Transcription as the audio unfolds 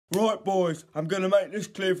Right, boys, I'm going to make this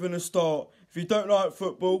clear from the start. If you don't like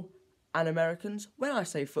football, and Americans, when I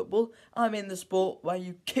say football, I mean the sport where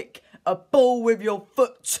you kick a ball with your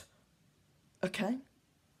foot. Okay?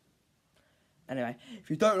 Anyway, if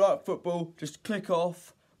you don't like football, just click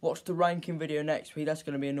off, watch the ranking video next week. That's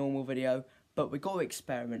going to be a normal video. But we got to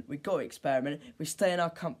experiment. We stay in our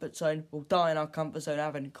comfort zone. We'll die in our comfort zone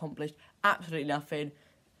having accomplished absolutely nothing.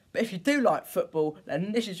 But if you do like football,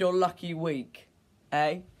 then this is your lucky week.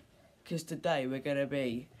 Eh? Because today we're going to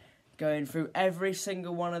be going through every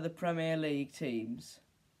single one of the Premier League teams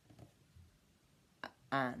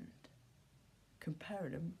and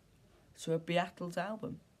comparing them to a Beatles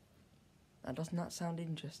album. Now, doesn't that sound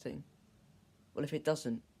interesting? Well, if it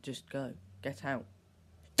doesn't, just go. Get out.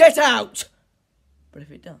 Get out! But if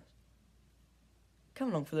it does, come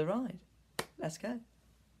along for the ride. Let's go.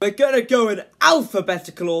 We're going to go in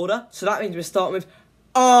alphabetical order, so that means we're starting with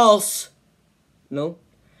Arsenal.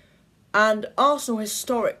 And Arsenal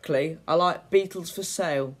historically are like Beatles for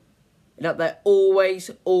sale. You know, they're always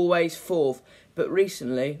fourth. But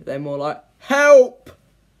recently, they're more like help,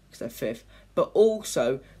 because they're fifth. But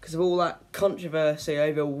also, because of all that controversy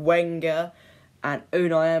over Wenger and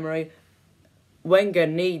Unai Emery, Wenger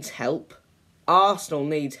needs help, Arsenal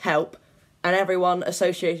needs help, and everyone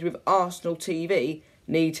associated with Arsenal TV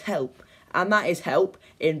needs help. And that is help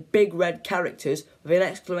in big red characters with an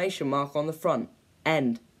exclamation mark on the front.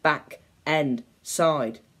 End, back, end,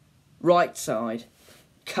 side, right side.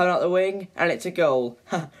 Coming out the wing, and it's a goal.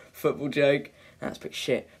 Football joke. That's a bit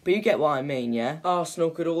shit. But you get what I mean, yeah? Arsenal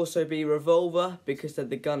could also be Revolver because they're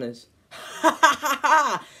the Gunners.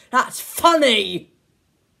 That's funny!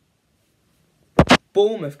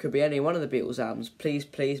 Bournemouth could be any one of the Beatles albums. Please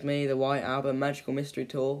Please Me, The White Album, Magical Mystery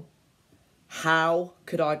Tour. How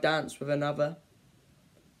Could I Dance With Another?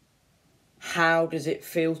 How Does It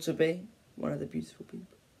Feel to Be One of the Beautiful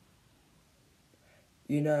People?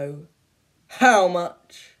 You know how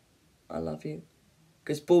much I love you.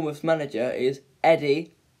 Because Bournemouth's manager is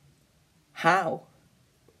Eddie Howe.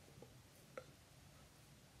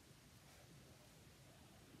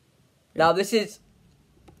 Now this is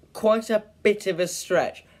quite a bit of a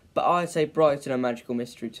stretch, but I'd say Brighton and Magical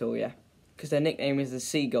Mystery Tour, yeah. Because their nickname is the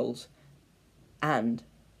Seagulls. And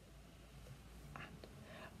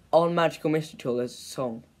on Magical Mystery Tour there's a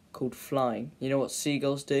song called Flying. You know what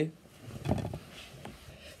seagulls do?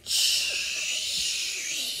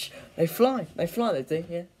 They fly, they do,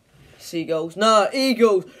 yeah. Seagulls. No,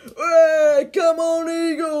 eagles. Hey, come on,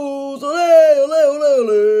 eagles. Ole, ole, ole,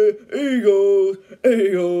 ole. Eagles,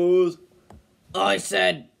 eagles. I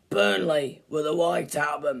said Burnley with the White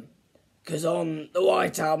Album. Because on the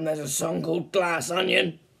White Album there's a song called Glass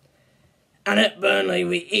Onion. And at Burnley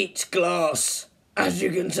we eat glass. As you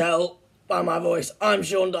can tell by my voice, I'm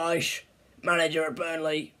Sean Dyche, manager at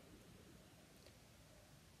Burnley.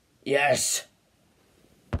 Yes.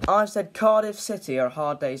 I said Cardiff City are a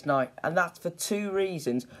Hard Day's Night, and that's for two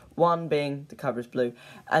reasons. One being the cover is blue,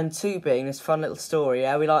 and two being this fun little story,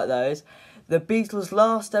 yeah, we like those. The Beatles'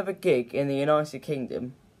 last ever gig in the United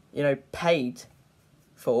Kingdom, you know, paid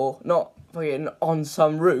for, not fucking on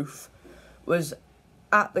some roof, was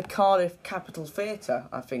at the Cardiff Capitol Theatre,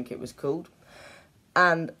 I think it was called.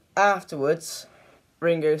 And afterwards,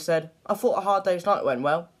 Ringo said, I thought A Hard Day's Night went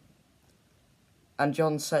well. And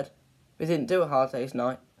John said, we didn't do A Hard Day's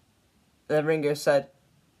Night. And then Ringo said,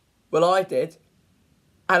 well, I did.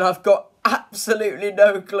 And I've got absolutely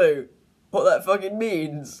no clue what that fucking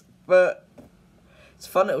means. But it's a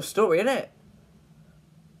fun little story, isn't it?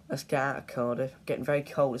 Let's get out of Cardiff. Getting very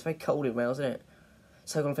cold. It's very cold in Wales, isn't it?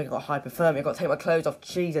 So I'm going to think I've got hypothermia. I've got to take my clothes off.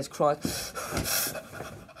 Jesus Christ.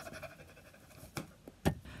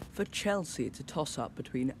 For Chelsea, it's a toss-up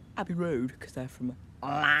between Abbey Road, because they're from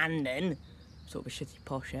London, sort of a shitty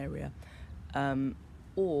posh area,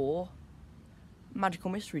 or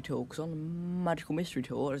Magical Mystery Tour, because on Magical Mystery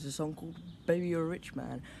Tour there's a song called Baby You're a Rich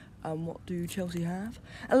Man. And what do Chelsea have?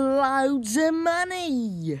 Loads of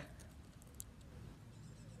money!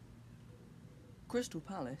 Crystal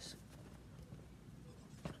Palace,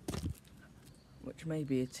 which may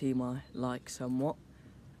be a team I like somewhat.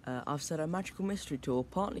 I've said a Magical Mystery Tour,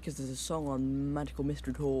 partly because there's a song on Magical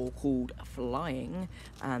Mystery Tour called Flying,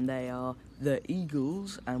 and they are the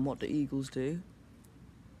Eagles, and what do Eagles do?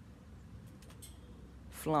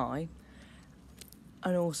 Fly.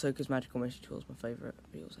 And also because Magical Mystery Tour is my favourite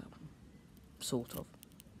Beatles album. Sort of.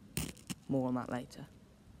 More on that later.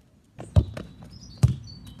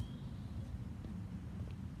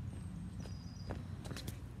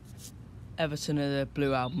 Everton are the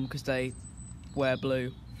Blue Album because they wear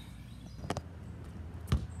blue.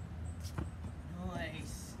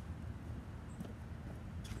 Nice.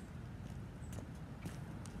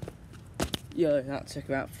 Yo, that took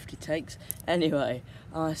about 50 takes. Anyway,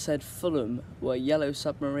 I said Fulham were Yellow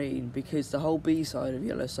Submarine because the whole B-side of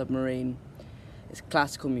Yellow Submarine is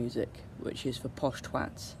classical music, which is for posh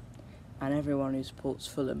twats. And everyone who supports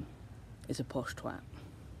Fulham is a posh twat.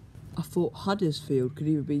 I thought Huddersfield could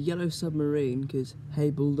either be Yellow Submarine because Hey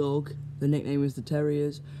Bulldog, the nickname is the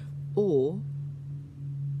Terriers, or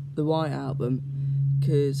the White Album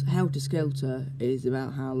because Helter Skelter is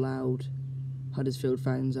about how loud Huddersfield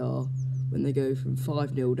fans are when they go from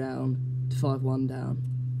 5-0 down to 5-1 down.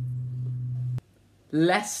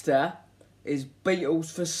 Leicester is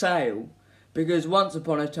Beatles for Sale because once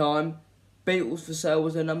upon a time Beatles for Sale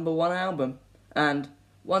was their #1 album, and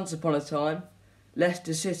once upon a time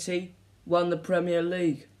Leicester City won the Premier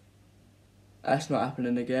League. That's not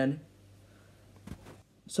happening again.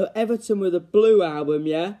 So Everton with a blue album,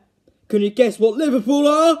 yeah? Can you guess what Liverpool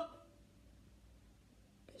are?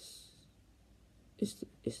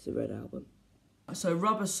 It's the red album. So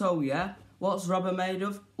Rubber Soul, yeah? What's rubber made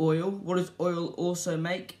of? Oil. What does oil also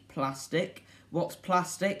make? Plastic. What's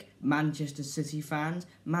plastic? Manchester City fans.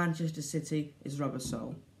 Manchester City is Rubber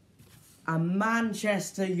Soul. And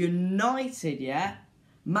Manchester United, yeah?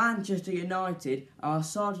 Manchester United are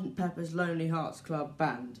Sgt. Pepper's Lonely Hearts Club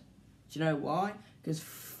Band. Do you know why? Because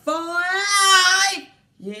 5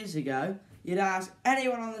 years ago, you'd ask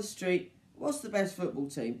anyone on the street, what's the best football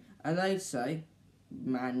team? And they'd say,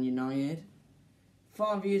 Man United.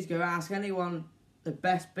 5 years ago, ask anyone the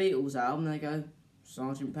best Beatles album, and they go,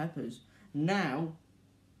 Sgt. Pepper's. Now,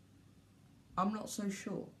 I'm not so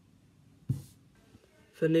sure.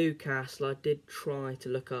 For Newcastle, I did try to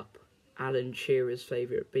look up Alan Shearer's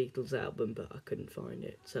favourite Beatles album, but I couldn't find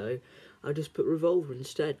it. So I just put Revolver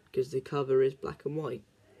instead, because the cover is black and white,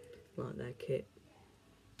 like their kit.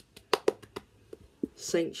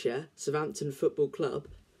 Saintshire, Southampton Football Club.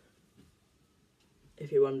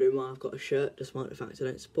 If you're wondering why I've got a shirt, despite the fact I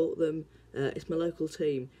don't support them, it's my local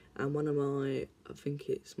team, and one of my, I think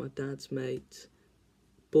it's my dad's mates,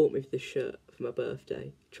 bought me this shirt for my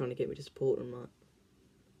birthday, trying to get me to support them. Like,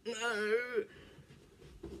 no,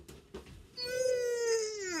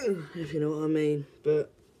 if you know what I mean.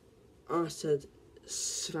 But I said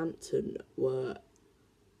Southampton were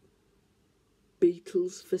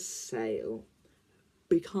Beatles for Sale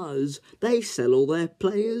because they sell all their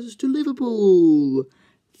players to Liverpool.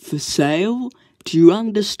 For sale? Do you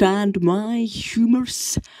understand my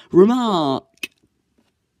humorous remark?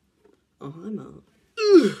 Oh, hi, Mark.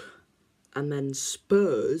 And then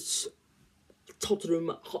Spurs,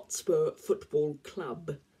 Tottenham Hotspur Football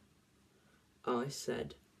Club, I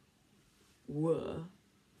said, were,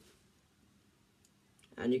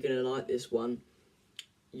 and you're going to like this one,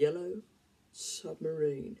 Yellow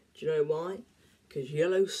Submarine. Do you know why? Because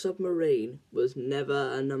Yellow Submarine was never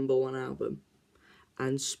a #1 album,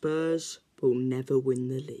 and Spurs will never win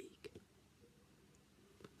the league.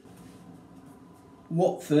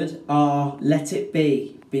 Watford are Let It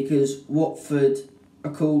Be, because Watford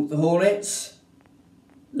are called the Hornets.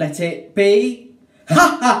 Let it be. Ha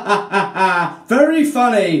ha ha ha ha! Very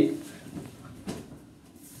funny.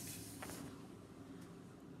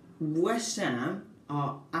 West Ham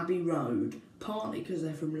are Abbey Road, partly because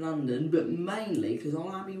they're from London, but mainly because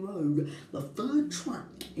on Abbey Road, the third track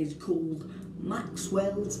is called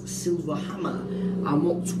Maxwell's Silver Hammer. And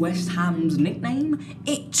what's West Ham's nickname?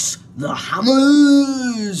 It's the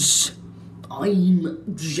Hammers!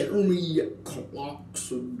 I'm Jeremy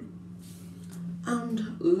Clarkson.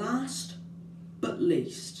 And last but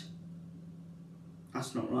least,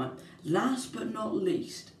 that's not right, last but not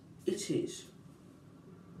least, it is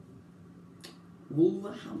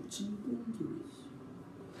Wolverhampton Wanderers.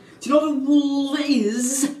 Do you know what a wolf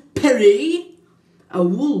is, Perry? A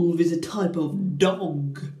wolf is a type of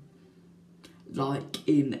dog. Like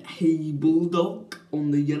in Hey Bulldog on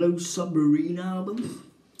the Yellow Submarine album.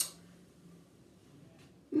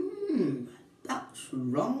 That's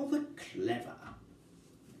rather clever.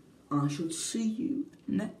 I shall see you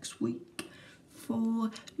next week for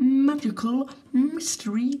Magical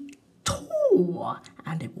Mystery Tour,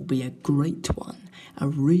 and it will be a great one, a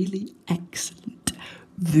really excellent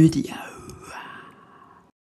video.